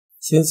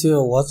Since you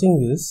are watching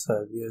this,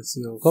 I guess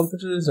your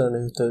computer is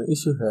running into an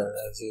issue here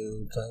as you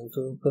are trying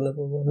to open a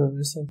program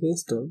recently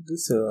installed.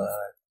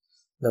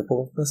 The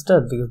program can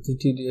start because the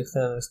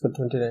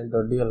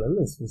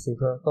TDX_29.dll is missing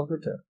from your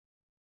computer.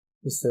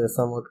 It's a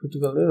somewhat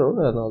critical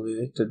error, and all we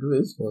need to do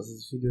is pause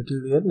this video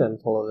till the end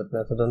and follow that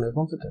method on your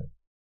computer.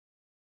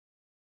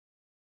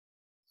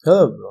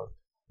 Hello everyone,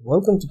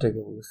 welcome to Tech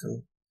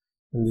Evolution.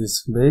 In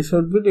this very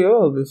short video,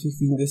 I'll be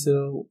fixing this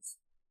error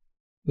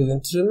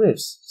within 3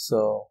 minutes.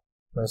 So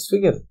let's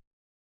begin.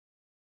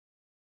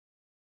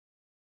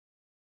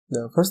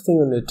 The first thing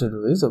you need to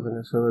do is open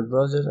your favorite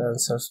browser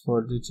and search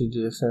for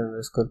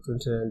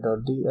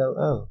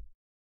dtdx_29.dll.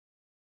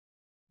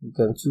 You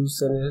can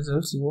choose any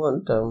results you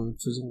want. I'm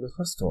choosing the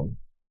first one.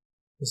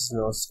 This is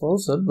not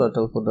sponsored, but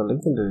I'll put the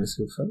link in the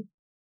description.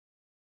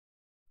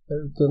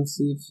 Here you can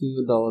see if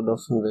you download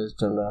option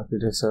based on the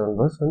architecture and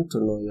version. To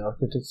know your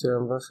architecture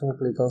and version,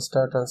 click on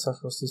Start and search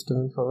for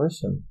system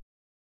information.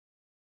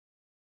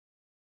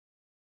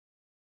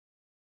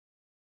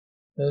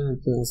 Here you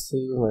can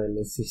see mine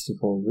is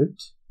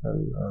 64-bit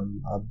and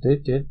I'm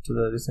updated to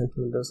the recent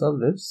Windows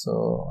update,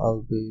 so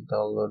I'll be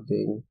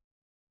downloading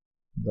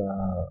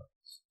the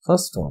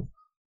first one.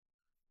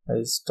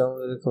 I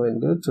strongly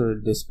recommend you to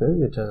read this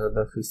page. It has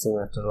other fixing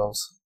matter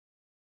also.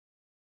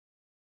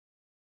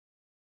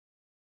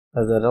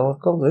 As the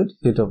download complete,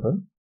 hit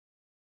open.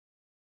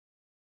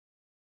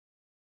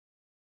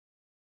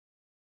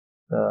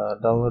 The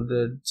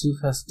downloaded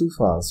zip has two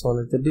files. One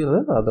is the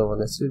DLL, other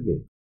one is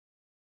 3D.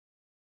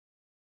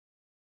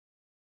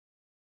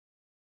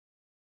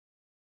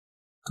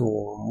 To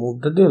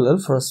move the DLL,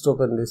 first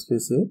open this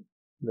PC,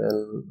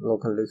 then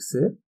locally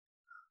say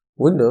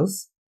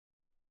Windows,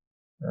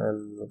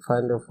 and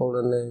find a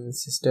folder named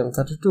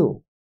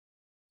System32.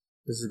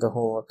 This is the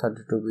home of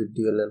 32-bit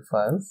DLL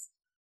files,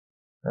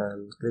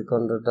 and click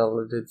on the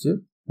downloaded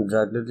zip,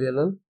 drag the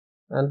DLL,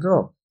 and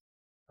drop.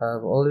 I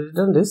have already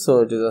done this,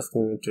 so it is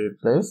asking me to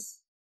replace,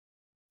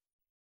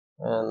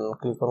 and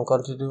click on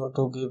continue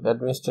to give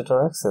administrator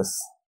access.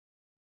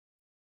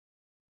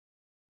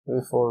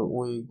 Before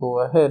we go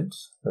ahead,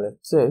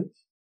 let's check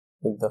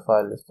if the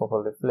file is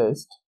properly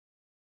placed.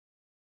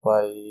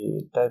 By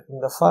typing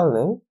the file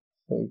name,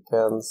 you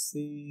can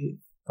see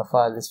the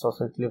file is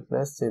perfectly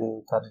placed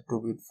in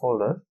 32-bit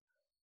folder.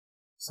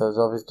 So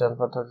job is done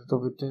for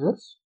 32-bit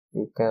users.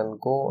 You can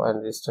go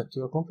and restart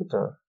your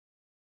computer.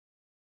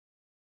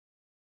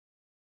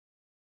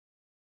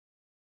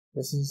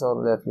 This is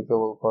only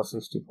applicable for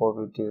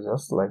 64-bit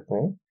users like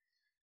me.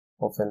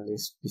 Open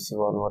this PC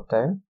one more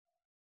time.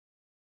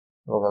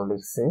 Locally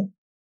say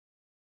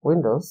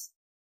Windows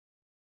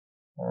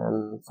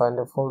and find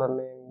a folder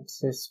named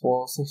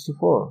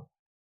syswall64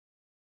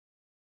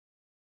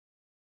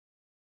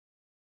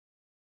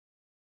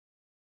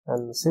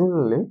 and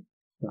similarly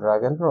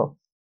drag and drop.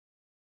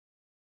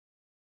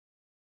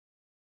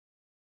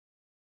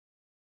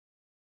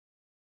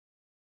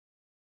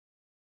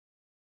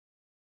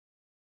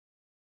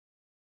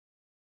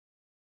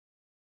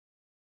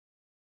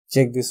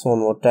 Check this one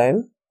more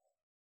time.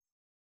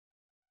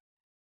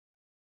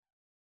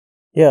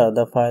 Yeah,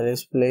 the file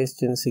is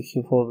placed in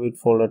 64-bit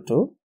folder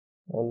too.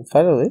 And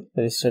finally,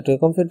 restart your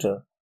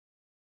computer.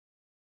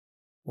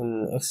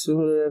 In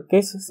extremely rare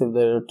cases, if the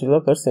error still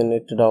occurs, you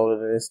need to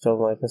download and install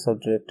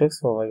Microsoft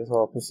DirectX from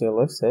Microsoft official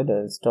website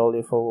and install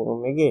your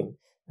program again,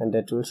 and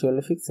that will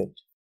surely fix it.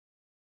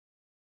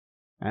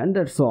 And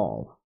that's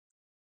all.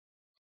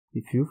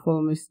 If you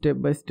follow me step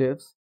by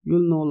steps,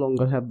 you'll no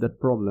longer have that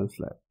problems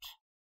left.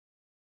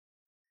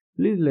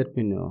 Please let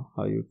me know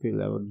how you feel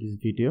about this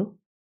video.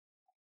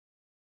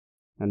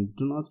 And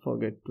do not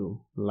forget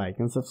to like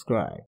and subscribe.